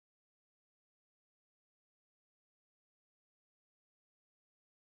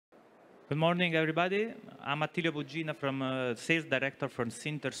Good morning, everybody. I'm Attilio Bugina from Sales Director from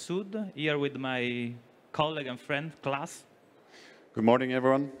SINTER SUD, here with my colleague and friend, Klaas. Good morning,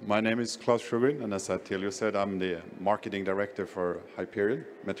 everyone. My name is Klaas Schubin, and as Attilio said, I'm the Marketing Director for Hyperion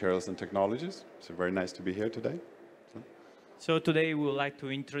Materials and Technologies. So very nice to be here today. So today we would like to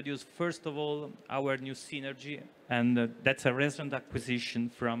introduce, first of all, our new synergy, and that's a recent acquisition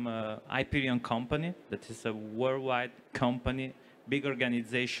from Hyperion company. That is a worldwide company, big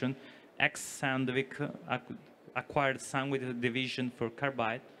organization. Ex-Sandvik acquired Sandvik division for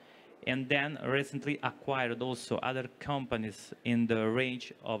carbide, and then recently acquired also other companies in the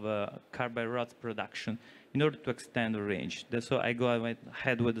range of carbide rods production in order to extend the range. So I go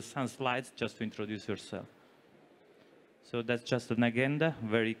ahead with some slides just to introduce yourself. So that's just an agenda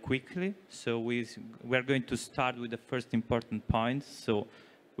very quickly. So we're going to start with the first important point. So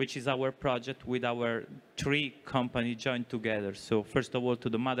which is our project with our three companies joined together. So first of all, to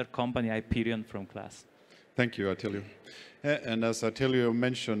the mother company, Hyperion from Klaas. Thank you, Attilio. And as Attilio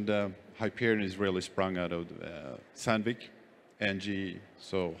mentioned, Hyperion is really sprung out of Sandvik and GE.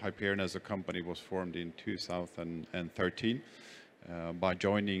 So Hyperion as a company was formed in 2013 by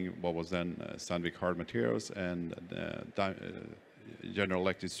joining what was then Sandvik Hard Materials and General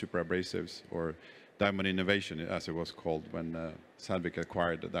Electric Super Abrasives, or Diamond Innovation, as it was called when Sandvik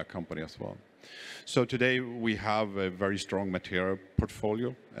acquired that company as well. So today we have a very strong material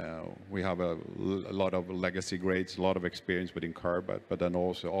portfolio. We have a lot of legacy grades, a lot of experience within carbide, but then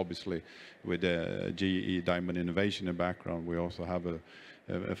also obviously with the GE Diamond Innovation in background, we also have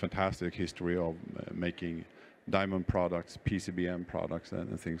a fantastic history of making diamond products, PCBM products,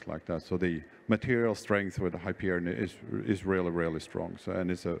 and things like that. So the material strength with Hyperion is really, really strong. So, and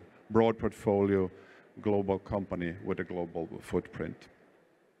it's a broad portfolio, global company with a global footprint.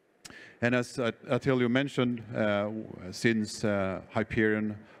 And as Attilio mentioned, since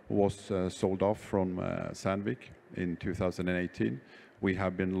Hyperion was sold off from Sandvik in 2018, we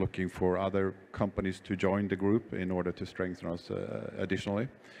have been looking for other companies to join the group in order to strengthen us additionally.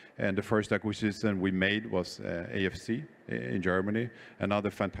 And the first acquisition we made was AFC in Germany, another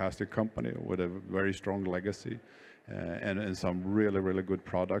fantastic company with a very strong legacy. And some really, really good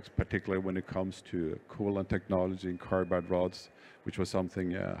products, particularly when it comes to coolant technology and carbide rods, which was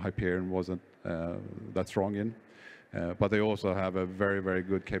something Hyperion wasn't that strong in. But they also have a very, very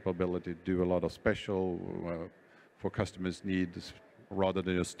good capability to do a lot of special for customers' needs, rather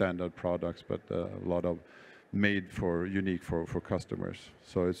than just standard products, but a lot of made for, unique for customers.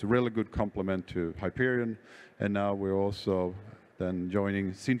 So it's a really good complement to Hyperion. And now we're also then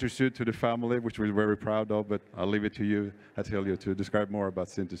joining SINTER SUD to the family, which we're very proud of, but I'll leave it to you, Attilio, to describe more about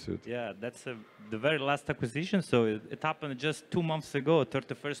SINTER SUD. Yeah, that's the very last acquisition. So it happened just 2 months ago,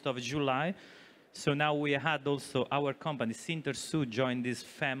 31st of July. So now we had also our company, SINTER SUD, join this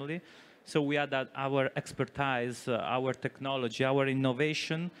family. So we had our expertise, our technology, our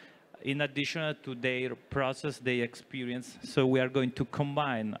innovation, in addition to their process, their experience. So we are going to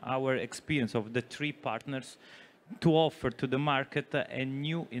combine our experience of the three partners to offer to the market a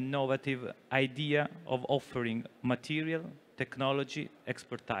new innovative idea of offering material, technology,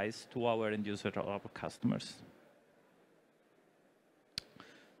 expertise to our end user, our customers.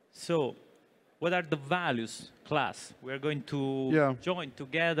 So what are the values, Klaas, we are going to join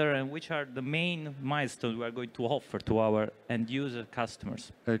together, and which are the main milestones we are going to offer to our end user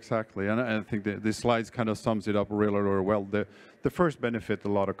customers? Exactly, and I think this slide kind of sums it up really, really well. The first benefit a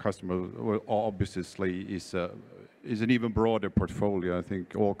lot of customers obviously is an even broader portfolio. I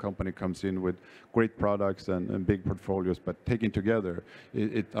think all company comes in with great products and big portfolios, but taken together,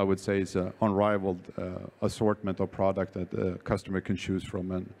 I would say is an unrivaled assortment of product that the customer can choose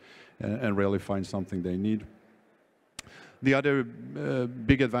from and really find something they need. The other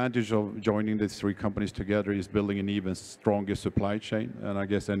big advantage of joining these three companies together is building an even stronger supply chain. And I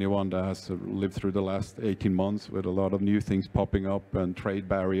guess anyone that has lived through the last 18 months with a lot of new things popping up and trade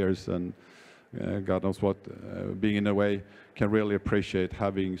barriers and God knows what, being in a way, can really appreciate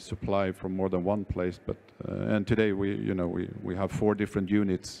having supply from more than one place. But and today we have 4 different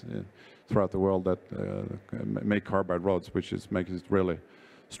units throughout the world that make carbide rods, which makes it really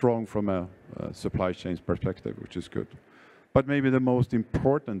strong from a supply chain perspective, which is good. But maybe the most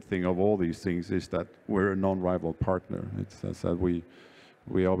important thing of all these things is that we're a non-rival partner. It's as that we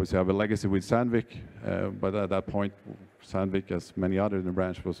obviously have a legacy with Sandvik, but at that point, Sandvik, as many others in the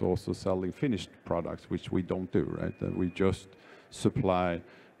branch, was also selling finished products, which we don't do, right? We just supply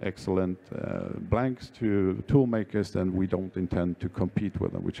excellent blanks to tool makers, and we don't intend to compete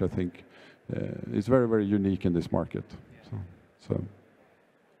with them, which I think is very, very unique in this market. Yeah. So.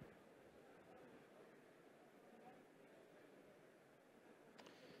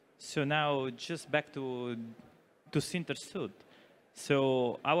 So now just back to SINTER SUD.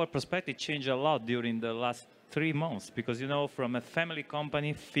 So our perspective changed a lot during the last 3 months because, you know, from a family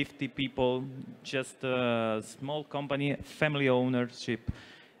company, 50 people, just a small company, family ownership.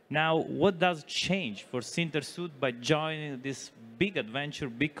 Now, what does change for SINTER SUD by joining this big adventure,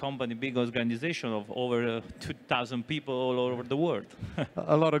 big company, big organization of over 2,000 people all over the world?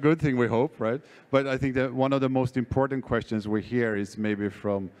 A lot of good thing, we hope, right? But I think that one of the most important questions we hear is maybe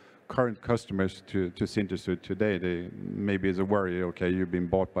from current customers to SINTER SUD today. They maybe is a worry, okay, you've been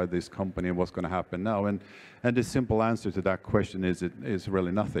bought by this company, what's going to happen now? And the simple answer to that question is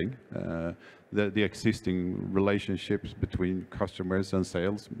really nothing. The existing relationships between customers and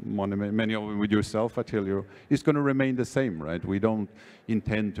sales, many of them with yourself, I tell you, is going to remain the same, right? We don't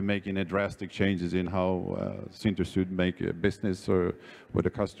intend to make any drastic changes in how SINTER SUD make a business or with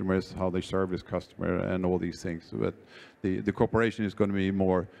the customers, how they service customer and all these things. But the cooperation is going to be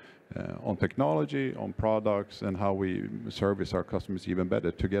more on technology, on products, and how we service our customers even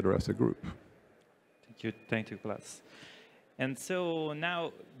better together as a group. Thank you, Klaus. And so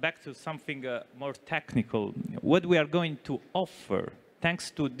now back to something more technical. What we are going to offer,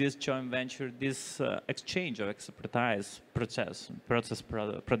 thanks to this joint venture, this exchange of expertise,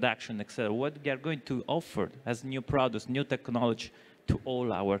 production, etc. What we are going to offer as new products, new technology to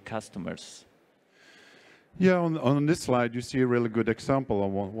all our customers? Yeah, on this slide, you see a really good example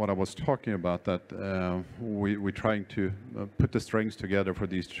of what I was talking about, that we're trying to put the strengths together for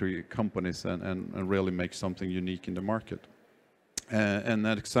these 3 companies and really make something unique in the market. And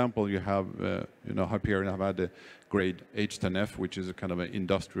that example you have, you know, Hyperion have had the grade H10F, which is a kind of an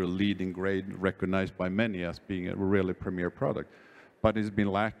industrial leading grade recognized by many as being a really premier product. But it's been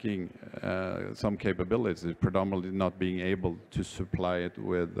lacking some capabilities, predominantly not being able to supply it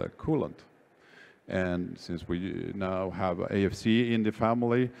with coolant. And since we now have AFC in the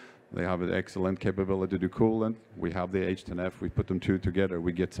family, they have an excellent capability to do coolant. We have the H10F, we put them 2 together,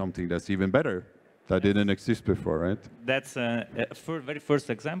 we get something that's even better, that didn't exist before, right? That's a very first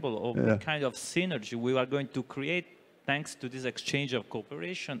example of the kind of synergy we are going to create thanks to this exchange of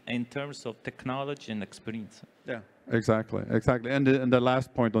cooperation in terms of technology and experience. Yeah, exactly. And the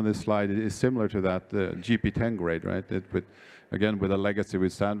last point on this slide is similar to that, the GP10 grade, right? Again, with a legacy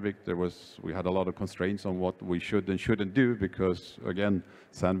with Sandvik, we had a lot of constraints on what we should and shouldn't do because, again,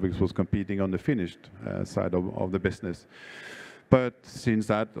 Sandvik was competing on the finished side of the business. But since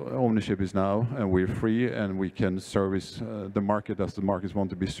that ownership is now, and we're free, and we can service the market as the markets want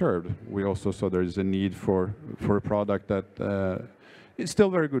to be served, we also saw there is a need for a product that is still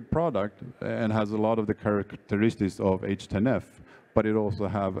a very good product and has a lot of the characteristics of H10F, but it also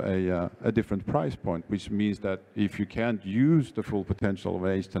have a different price point, which means that if you can't use the full potential of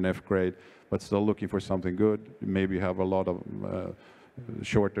H10F grade, but still looking for something good, maybe you have a lot of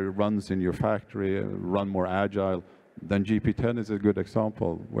shorter runs in your factory, run more agile, then GP10 is a good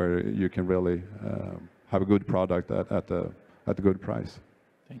example where you can really have a good product at a good price.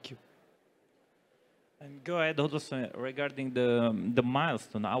 Thank you. And go ahead also regarding the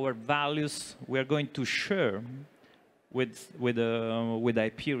milestone, our values we are going to share with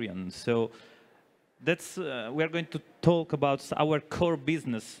Hyperion. So that's we are going to talk about our core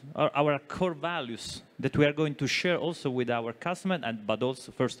business, our core values that we are going to share also with our customer, but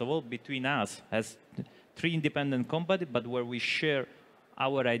also first of all between us as 3 independent companies, but where we share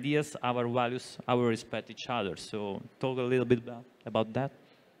our ideas, our values, our respect each other. So talk a little bit about that.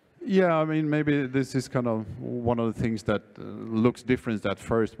 Yeah, I mean, maybe this is kind of one of the things that looks different at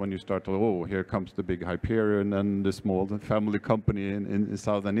first when you start to, oh, here comes the big Hyperion and the small family company in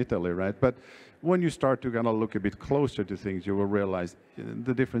southern Italy, right? But when you start to kind of look a bit closer to things, you will realize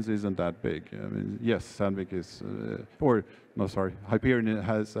the difference isn't that big. I mean, yes, Sandvik is, Hyperion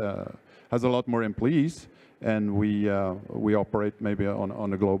has a lot more employees, and we operate maybe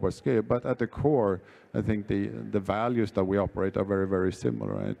on a global scale, but at the core, I think the values that we operate are very, very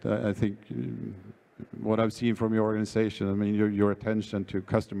similar, right? I think what I've seen from your organization, I mean, your attention to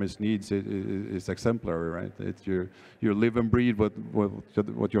customers' needs is exemplary, right? It's you live and breathe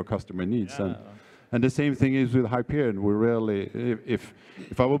what your customer needs. Yeah. And the same thing is with Hyperion. We really, if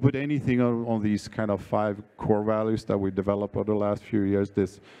I would put anything on these kind of 5 core values that we developed over the last few years,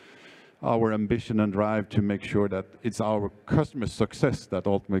 our ambition and drive to make sure that it's our customer success that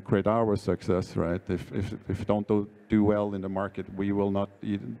ultimately create our success, right? If don't do well in the market, we will not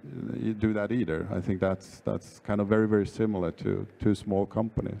do that either. I think that's kind of very, very similar to small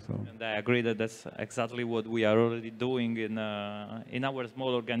companies. So. And I agree that that's exactly what we are already doing in our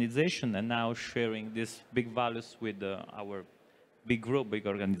small organization, and now sharing these big values with our big group, big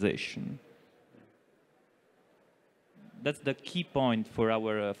organization. that's the key point for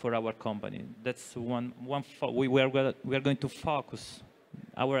our company. That's we are going to focus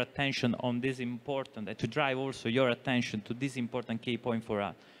our attention on this important, and to drive also your attention to this important key point for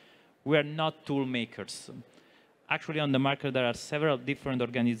us. We are not tool makers. Actually, on the market, there are several different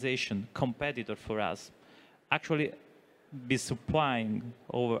organizations, competitors for us, actually be supplying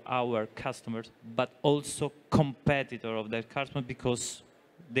over our customers, but also competitor of their customers because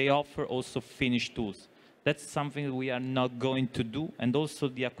they offer also finished tools. That's something we are not going to do. And also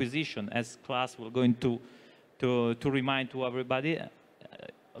the acquisition, as Klaas will going to remind to everybody,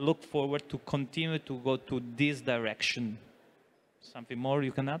 look forward to continue to go to this direction. Something more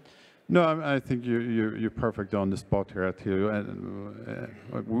you can add? No, I think you're perfect on the spot here, Attila.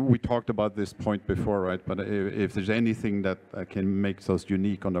 We talked about this point before, right? But if there's anything that can make us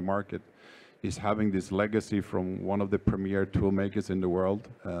unique on the market, is having this legacy from one of the premier tool makers in the world,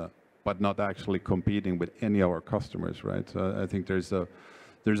 but not actually competing with any of our customers, right? So I think there's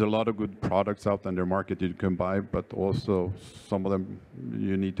a lot of good products out in the market you can buy, but also some of them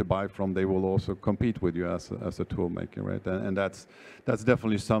you need to buy from. They will also compete with you as a tool maker, right? And that's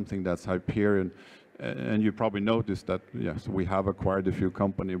definitely something that's Hyperion. And you probably noticed that, yes, we have acquired a few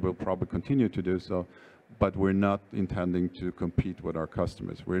companies. We'll probably continue to do so, but we're not intending to compete with our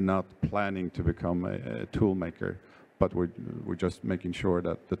customers. We're not planning to become a tool maker, but we're just making sure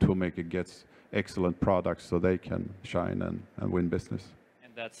that the tool maker gets excellent products so they can shine and win business.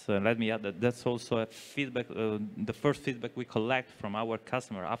 That's, let me add that that's also a feedback, the first feedback we collect from our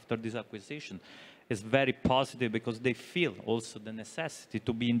customer after this acquisition is very positive because they feel also the necessity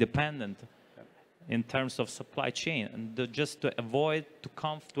to be independent in terms of supply chain and just to avoid to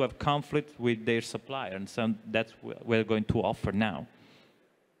have conflict with their supplier. And so that's what we're going to offer now.